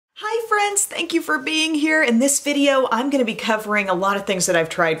Hi friends, thank you for being here. In this video, I'm going to be covering a lot of things that I've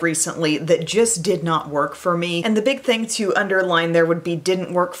tried recently that just did not work for me. And the big thing to underline there would be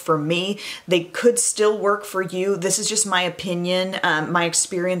didn't work for me. They could still work for you. This is just my opinion, my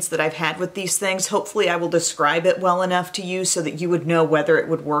experience that I've had with these things. Hopefully I will describe it well enough to you so that you would know whether it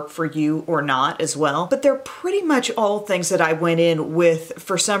would work for you or not as well. But they're pretty much all things that I went in with,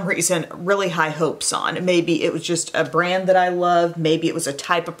 for some reason, really high hopes on. Maybe it was just a brand that I love. Maybe it was a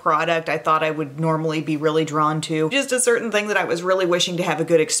type of product I thought I would normally be really drawn to. Just a certain thing that I was really wishing to have a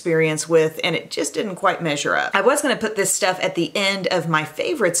good experience with, and it just didn't quite measure up. I was going to put this stuff at the end of my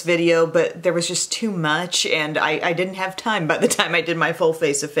favorites video, but there was just too much, and I didn't have time by the time I did my full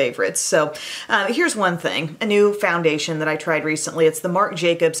face of favorites. So here's one thing, a new foundation that I tried recently. It's the Marc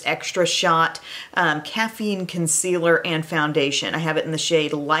Jacobs Extra Shot Caffeine Concealer and Foundation. I have it in the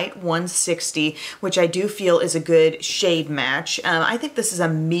shade Light 160, which I do feel is a good shade match. I think this is a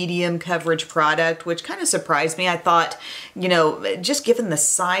medium coverage product, which kind of surprised me. I thought, you know, just given the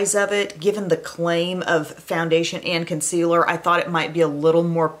size of it, given the claim of foundation and concealer, I thought it might be a little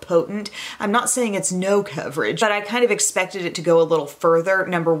more potent. I'm not saying it's no coverage, but I kind of expected it to go a little further,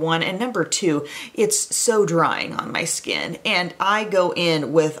 number one. And number two, it's so drying on my skin. And I go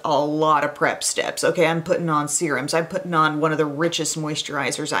in with a lot of prep steps. Okay, I'm putting on serums. I'm putting on one of the richest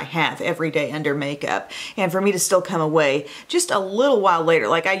moisturizers I have every day under makeup. And for me to still come away just a little while later,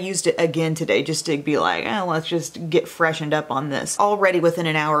 like I used it again today just to be like, oh, let's just get freshened up on this. Already within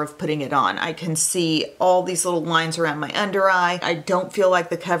an hour of putting it on, I can see all these little lines around my under eye. I don't feel like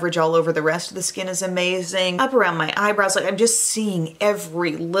the coverage all over the rest of the skin is amazing. Up around my eyebrows, like I'm just seeing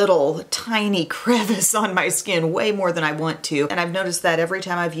every little tiny crevice on my skin way more than I want to. And I've noticed that every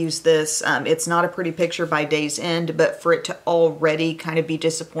time I've used this, it's not a pretty picture by day's end, but for it to already kind of be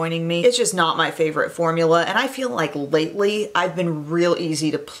disappointing me, it's just not my favorite formula. And I feel like lately I've been real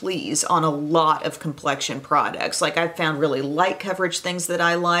easy to please on a lot of complexion products. Like I've found really light coverage things that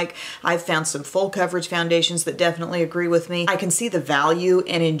I like. I've found some full coverage foundations that definitely agree with me. I can see the value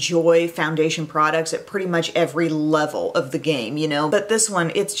and enjoy foundation products at pretty much every level of the game, you know? But this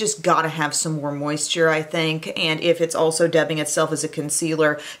one, it's just gotta have some more moisture, I think. And if it's also dubbing itself as a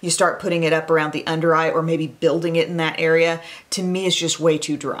concealer, you start putting it up around the under eye or maybe building it in that area, to me it's just way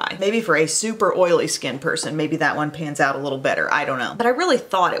too dry. Maybe for a super oily skin person, maybe that one pans out a little better. I don't know. But I really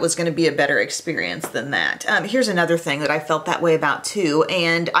thought it was going to be a better experience than that. Here's another thing that I felt that way about too,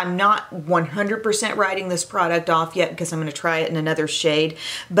 and I'm not 100% writing this product off yet because I'm going to try it in another shade,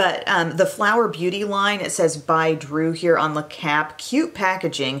 but the Flower Beauty line, it says by Drew here on the cap. Cute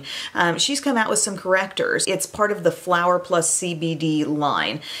packaging. She's come out with some correctors. It's part of the Flower Plus CBD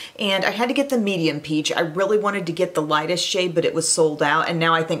line, and I had to get the medium peach. I really wanted to get the lightest shade, but it was sold out, and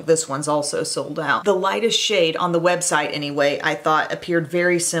now I think this one's also sold out. The lightest shade on the website anyway, I thought appeared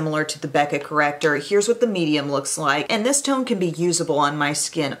very similar to the Becca corrector. Here's what the medium looks like, and this tone can be usable on my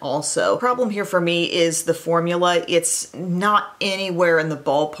skin also. Problem here for me is the formula. It's not anywhere in the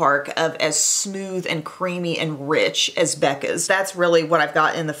ballpark of as smooth and creamy and rich as Becca's. That's really what I've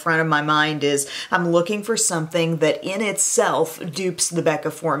got in the front of my mind, is I'm looking for something that in itself dupes the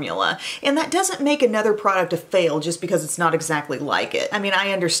Becca formula. And that doesn't make another product a fail just because it's not exactly like it. I mean,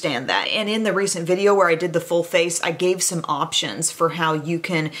 I understand that. And in the recent video where I did the full face, I gave some options for how you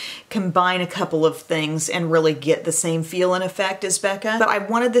can combine a couple of things and really get the same feel and effect as Becca. But I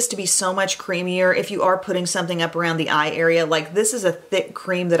wanted this to be so much creamier. If you are putting something up around the eye area, like this is a thick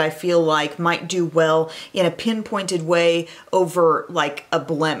cream that I feel like might do well in a pinpointed way over like a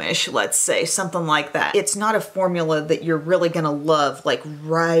blemish, let's say, something like that. It's not a formula that you're really gonna love like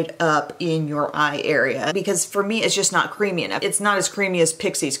right up in your eye area, because for me it's just not creamy enough. It's not as creamy as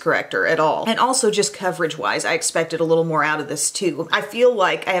Pixie's corrector at all. And also just coverage wise, I expected a little more out of this too. I feel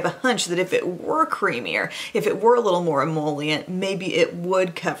like I have a hunch that if it were creamier, if it were a little more emollient, maybe it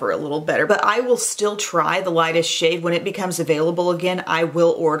would cover a little better. But I will still try the lightest shade. When it becomes available again, I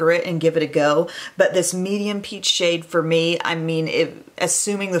will order it and give it a go. But this medium peach shade for me, I mean,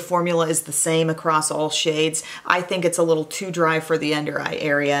 assuming the formula is the same across all shades, I think it's a little too dry for the under eye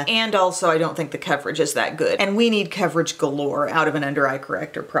area. And also I don't think the coverage is that good. And we need coverage galore out of an under eye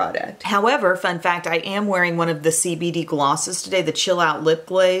corrector product. However, fun fact, I am wearing one of the CBD glosses today, the Chill Out Lip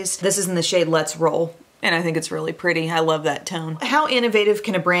Glaze. This is in the shade Let's Roll. And I think it's really pretty. I love that tone. How innovative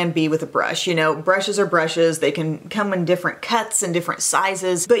can a brand be with a brush? You know, brushes are brushes. They can come in different cuts and different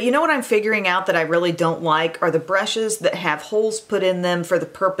sizes. But you know what I'm figuring out that I really don't like are the brushes that have holes put in them for the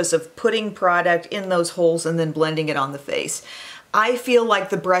purpose of putting product in those holes and then blending it on the face. I feel like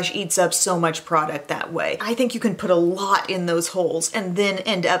the brush eats up so much product that way. I think you can put a lot in those holes and then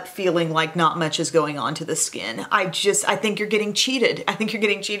end up feeling like not much is going on to the skin. I think you're getting cheated. I think you're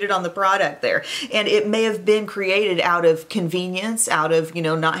getting cheated on the product there. And it may have been created out of convenience, out of, you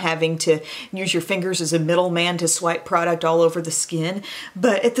know, not having to use your fingers as a middleman to swipe product all over the skin.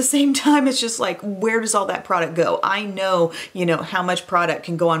 But at the same time, it's just like, where does all that product go? I know, you know, how much product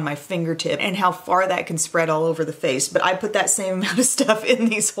can go on my fingertip and how far that can spread all over the face. But I put that same amount of stuff in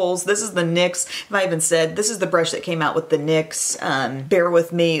these holes. This is the NYX, if I even said, this is the brush that came out with the NYX Bear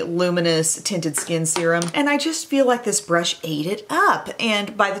With Me Luminous Tinted Skin Serum. And I just feel like this brush ate it up.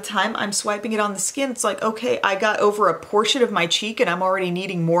 And by the time I'm swiping it on the skin, it's like, okay, I got over a portion of my cheek and I'm already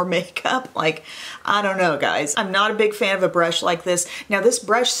needing more makeup. Like, I don't know, guys. I'm not a big fan of a brush like this. Now, this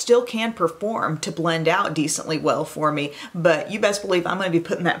brush still can perform to blend out decently well for me, but you best believe I'm going to be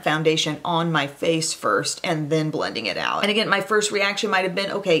putting that foundation on my face first and then blending it out. And again, my first reaction might have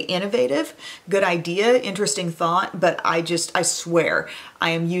been, okay, innovative, good idea, interesting thought, but I swear,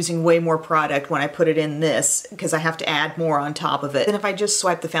 I am using way more product when I put it in this because I have to add more on top of it than if I just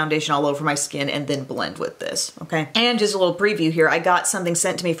swipe the foundation all over my skin and then blend with this, okay? And just a little preview here, I got something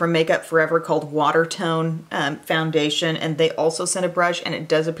sent to me from Makeup Forever called Water Tone Foundation, and they also sent a brush, and it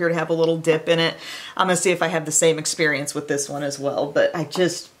does appear to have a little dip in it. I'm gonna see if I have the same experience with this one as well, but I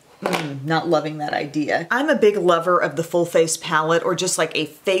just, not loving that idea. I'm a big lover of the full face palette, or just like a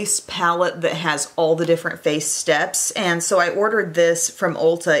face palette that has all the different face steps. And so I ordered this from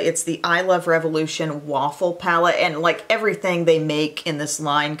Ulta. It's the I Love Revolution Waffle palette, and like everything they make in this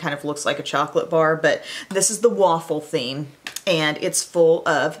line kind of looks like a chocolate bar, but this is the waffle theme. And it's full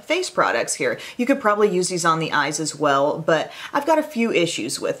of face products here. You could probably use these on the eyes as well, but I've got a few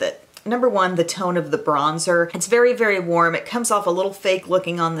issues with it. Number one, the tone of the bronzer. It's very, very warm. It comes off a little fake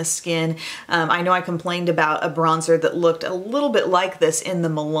looking on the skin. I know I complained about a bronzer that looked a little bit like this in the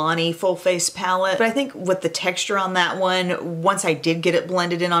Milani full face palette, but I think with the texture on that one, once I did get it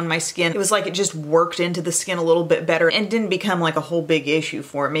blended in on my skin, it was like it just worked into the skin a little bit better and didn't become like a whole big issue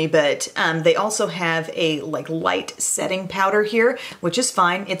for me. But they also have a like light setting powder here, which is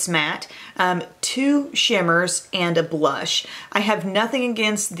fine. It's matte. 2 shimmers and a blush. I have nothing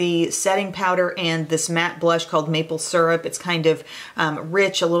against the setting powder and this matte blush called Maple Syrup. It's kind of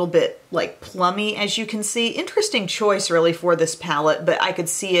rich, a little bit like plummy, as you can see. Interesting choice really for this palette, but I could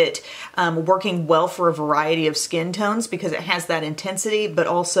see it working well for a variety of skin tones because it has that intensity, but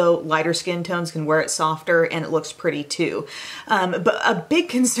also lighter skin tones can wear it softer and it looks pretty too. But a big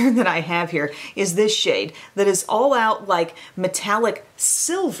concern that I have here is this shade that is all out like metallic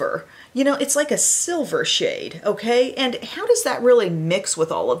silver. You know, it's like a silver shade, okay? And how does that really mix with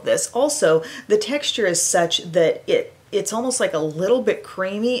all of this? Also, the texture is such that it's almost like a little bit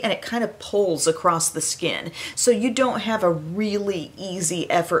creamy and it kind of pulls across the skin. So you don't have a really easy,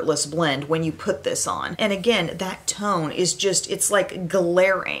 effortless blend when you put this on. And again, that tone is just, it's like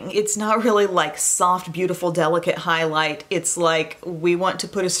glaring. It's not really like soft, beautiful, delicate highlight. It's like we want to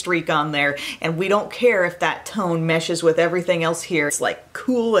put a streak on there and we don't care if that tone meshes with everything else here. It's like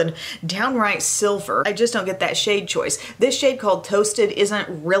cool and downright silver. I just don't get that shade choice. This shade called Toasted isn't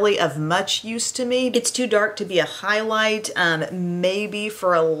really of much use to me. It's too dark to be a highlight. Maybe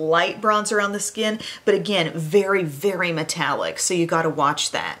for a light bronzer on the skin, but again, very, very metallic, so you gotta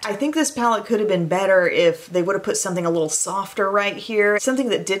watch that. I think this palette could have been better if they would have put something a little softer right here, something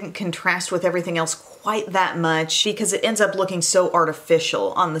that didn't contrast with everything else quite that much, because it ends up looking so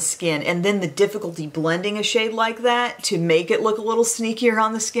artificial on the skin, and then the difficulty blending a shade like that to make it look a little sneakier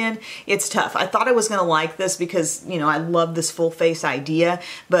on the skin, it's tough. I thought I was gonna like this because, you know, I love this full face idea,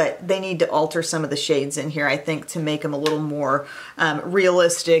 but they need to alter some of the shades in here, I think, to make them a little more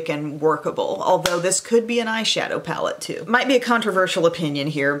realistic and workable. Although this could be an eyeshadow palette too. Might be a controversial opinion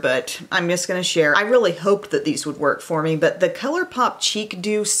here, but I'm just gonna share. I really hoped that these would work for me, but the ColourPop Cheek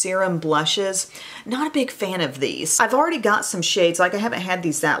Dew Serum Blushes, not a big fan of these. I've already got some shades, like I haven't had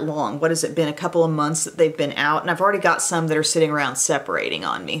these that long. What has it been, a couple of months that they've been out, and I've already got some that are sitting around separating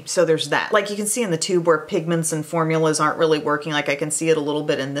on me. So there's that. Like you can see in the tube where pigments and formulas aren't really working, like I can see it a little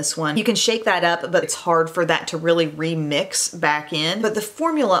bit in this one. You can shake that up, but it's hard for that to really remix back in. But the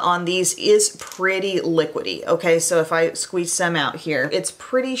formula on these is pretty liquidy, okay? So if I squeeze some out here, it's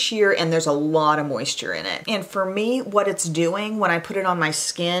pretty sheer and there's a lot of moisture in it. And for me, what it's doing when I put it on my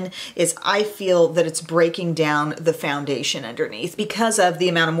skin is I feel that that it's breaking down the foundation underneath because of the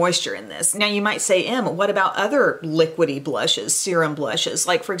amount of moisture in this. Now you might say, what about other liquidy blushes, serum blushes?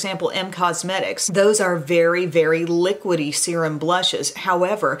 Like for example, Cosmetics. Those are very, very liquidy serum blushes.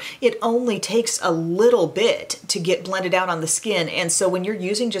 However, it only takes a little bit to get blended out on the skin. And so when you're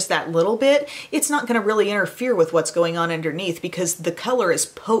using just that little bit, it's not going to really interfere with what's going on underneath because the color is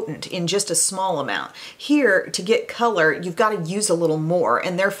potent in just a small amount. Here, to get color, you've got to use a little more,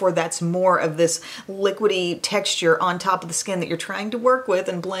 and therefore that's more of this liquidy texture on top of the skin that you're trying to work with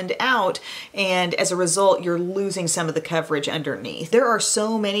and blend out, and as a result, you're losing some of the coverage underneath. There are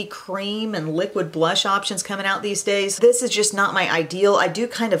so many cream and liquid blush options coming out these days. This is just not my ideal. I do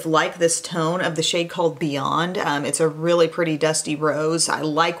kind of like this tone of the shade called Beyond. It's a really pretty dusty rose. I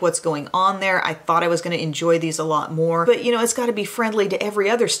like what's going on there. I thought I was going to enjoy these a lot more, but you know, it's got to be friendly to every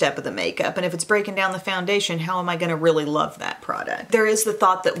other step of the makeup, and if it's breaking down the foundation, how am I going to really love that product? There is the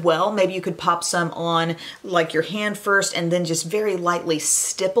thought that, well, maybe you could pop some on like your hand first and then just very lightly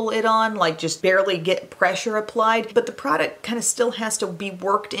stipple it on, like just barely get pressure applied, but the product kind of still has to be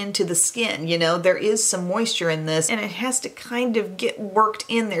worked into the skin, you know? There is some moisture in this and it has to kind of get worked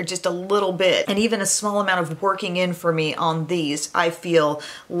in there just a little bit, and even a small amount of working in for me on these, I feel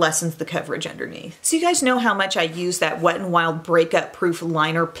lessens the coverage underneath. So you guys know how much I use that Wet n Wild breakup proof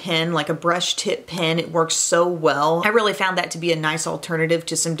liner pen, like a brush tip pen. It works so well. I really found that to be a nice alternative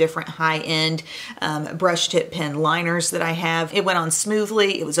to some different high-end brush tip pen liners that I have. It went on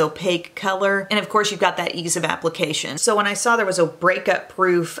smoothly, it was opaque color, and of course you've got that ease of application. So when I saw there was a breakup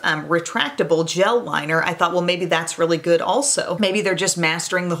proof retractable gel liner, I thought, well, maybe that's really good also. Maybe they're just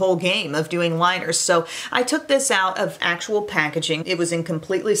mastering the whole game of doing liners. So I took this out of actual packaging. It was in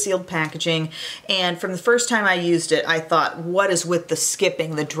completely sealed packaging, and from the first time I used it, I thought, what is with the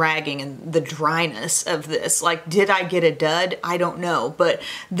skipping, the dragging, and the dryness of this? Like, did I get a dud? I don't know, but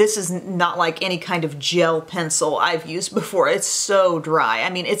this is not like any kind of gel pencil I've used before. It's so dry. I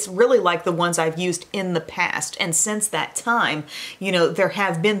mean, it's really like the ones I've used in the past, and since that time, you know, there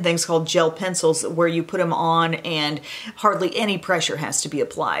have been things called gel pencils where you put them on and hardly any pressure has to be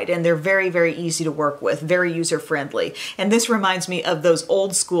applied, and they're very, very easy to work with, very user-friendly. And this reminds me of those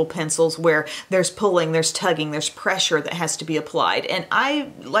old school pencils where there's pulling, there's tugging, there's pressure that has to be applied. And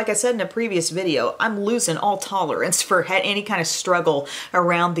like I said in a previous video, I'm losing all tolerance for any kind of struggle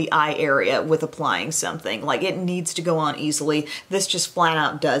around the eye area with applying something. Like, it needs to go on easily. This just flat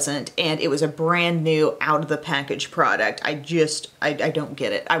out doesn't, and it was a brand new out of the package product. I don't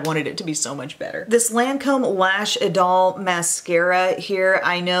get it. I wanted it to be so much better. This Lancome Lash Idol mascara here,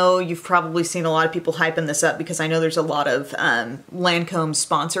 I know you've probably seen a lot of people hyping this up because I know there's a lot of Lancome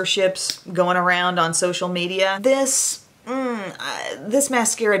sponsorships going around on social media. This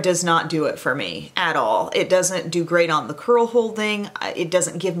mascara does not do it for me at all. It doesn't do great on the curl holding. It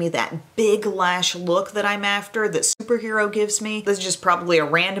doesn't give me that big lash look that I'm after, that Superhero gives me. This is just probably a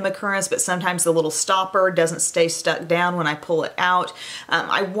random occurrence, but sometimes the little stopper doesn't stay stuck down when I pull it out.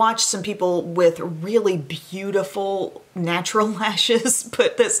 I watched some people with really beautiful natural lashes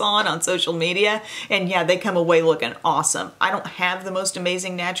put this on social media, and yeah, they come away looking awesome. I don't have the most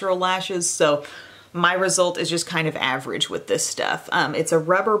amazing natural lashes, so my result is just kind of average with this stuff. It's a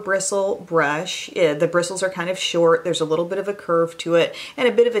rubber bristle brush. The bristles are kind of short. There's a little bit of a curve to it and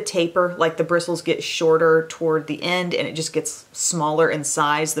a bit of a taper, like the bristles get shorter toward the end and it just gets smaller in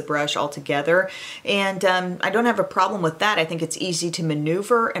size, the brush altogether. And I don't have a problem with that. I think it's easy to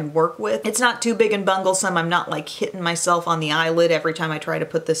maneuver and work with. It's not too big and bunglesome. I'm not like hitting myself on the eyelid every time I try to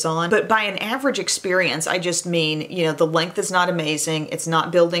put this on. But by an average experience, I just mean, you know, the length is not amazing. It's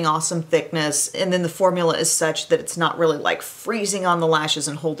not building awesome thickness. And then the formula is such that it's not really like freezing on the lashes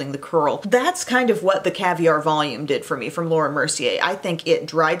and holding the curl. That's kind of what the Caviar Volume did for me from Laura Mercier. I think it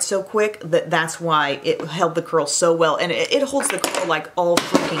dried so quick that that's why it held the curl so well, and it holds the curl like all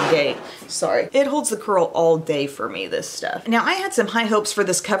freaking day. Sorry. It holds the curl all day for me, this stuff. Now, I had some high hopes for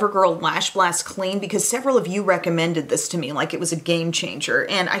this CoverGirl Lash Blast Clean because several of you recommended this to me like it was a game changer,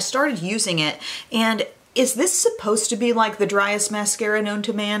 and I started using it, and is this supposed to be like the driest mascara known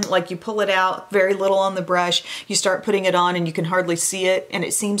to man? Like, you pull it out, very little on the brush, you start putting it on and you can hardly see it, and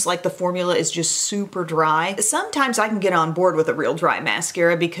it seems like the formula is just super dry. Sometimes I can get on board with a real dry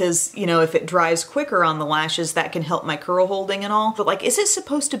mascara because, you know, if it dries quicker on the lashes, that can help my curl holding and all. But like, is it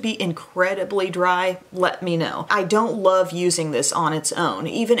supposed to be incredibly dry? Let me know. I don't love using this on its own.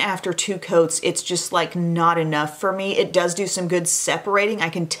 Even after 2 coats, it's just like not enough for me. It does do some good separating. I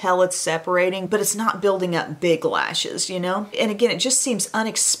can tell it's separating, but it's not building up big lashes, you know? And again, it just seems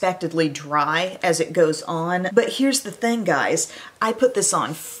unexpectedly dry as it goes on. But here's the thing, guys. I put this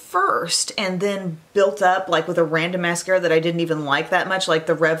on first and then built up like with a random mascara that I didn't even like that much, like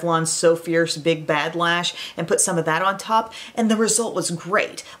the Revlon So Fierce Big Bad Lash, and put some of that on top, and the result was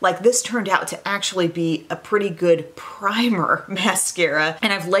great. Like this turned out to actually be a pretty good primer mascara,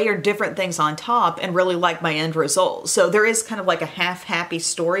 and I've layered different things on top and really like my end result. So there is kind of like a half happy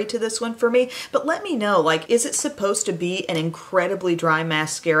story to this one for me, but let me know, like, is it supposed to be an incredibly dry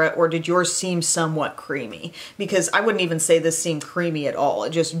mascara, or did yours seem somewhat creamy? Because I wouldn't even say this seemed creamy at all. It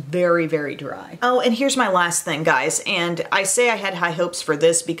just very, very dry. Oh, and here's my last thing, guys. And I say I had high hopes for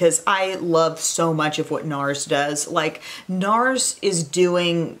this because I love so much of what NARS does. Like, NARS is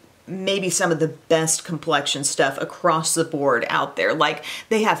doing maybe some of the best complexion stuff across the board out there. Like,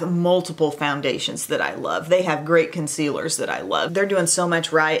 they have multiple foundations that I love. They have great concealers that I love. They're doing so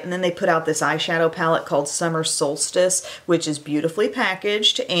much right. And then they put out this eyeshadow palette called Summer Solstice, which is beautifully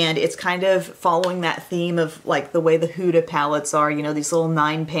packaged, and it's kind of following that theme of like the way the Huda palettes are, you know, these little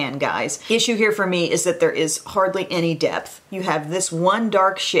 9-pan guys. The issue here for me is that there is hardly any depth. You have this one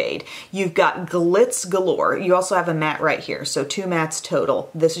dark shade. You've got glitz galore. You also have a matte right here, so 2 mattes total.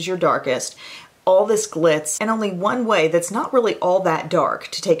 This is your darkest. All this glitz, and only one way that's not really all that dark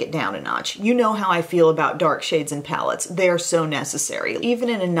to take it down a notch. You know how I feel about dark shades and palettes. They are so necessary. Even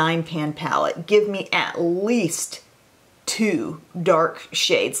in a 9-pan palette, give me at least 2 dark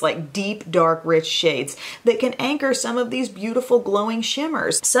shades, like deep, dark, rich shades that can anchor some of these beautiful glowing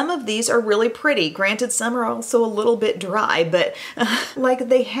shimmers. Some of these are really pretty. Granted, some are also a little bit dry, but like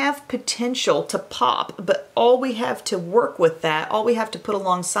they have potential to pop, but all we have to work with that, all we have to put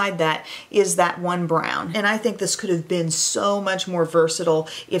alongside that is that one brown. And I think this could have been so much more versatile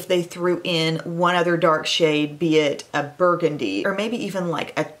if they threw in one other dark shade, be it a burgundy, or maybe even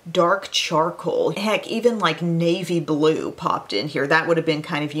like a dark charcoal. Heck, even like navy blue popped in here. That would have been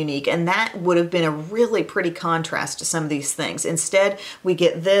kind of unique, and that would have been a really pretty contrast to some of these things. Instead, we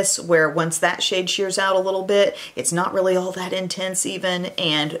get this where once that shade shears out a little bit, it's not really all that intense even,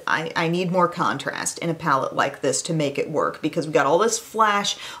 and I need more contrast in a palette like this to make it work, because we got all this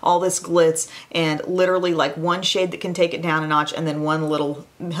flash, all this glitz, and literally like one shade that can take it down a notch, and then one little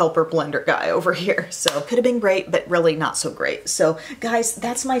helper blender guy over here. So could have been great, but really not so great. So guys,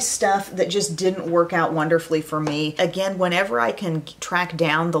 that's my stuff that just didn't work out wonderfully for me. Again, whenever I can track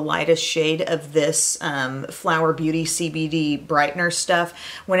down the lightest shade of this Flower Beauty CBD brightener stuff,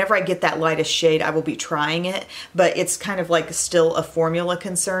 whenever I get that lightest shade, I will be trying it, but it's kind of like still a formula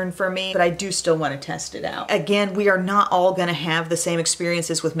concern for me, but I do still want to test it out. Again, we are not all going to have the same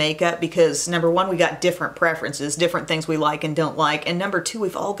experiences with makeup because number one, we got different preferences, different things we like and don't like, and number two,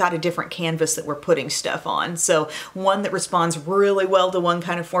 we've all got a different canvas that we're putting stuff on. So one that responds really well to one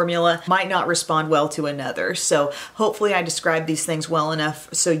kind of formula might not respond well to another. So hopefully I described these things well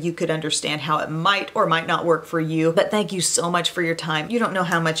enough so you could understand how it might or might not work for you. But thank you so much for your time. You don't know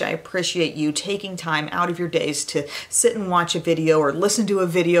how much I appreciate you taking time out of your days to sit and watch a video or listen to a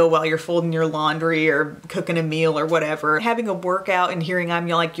video while you're folding your laundry or cooking a meal or whatever. Having a workout and hearing I'm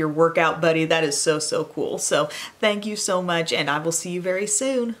like your workout buddy, that is so, so cool. So thank you so much, and I will see you very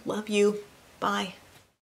soon. Love you. Bye.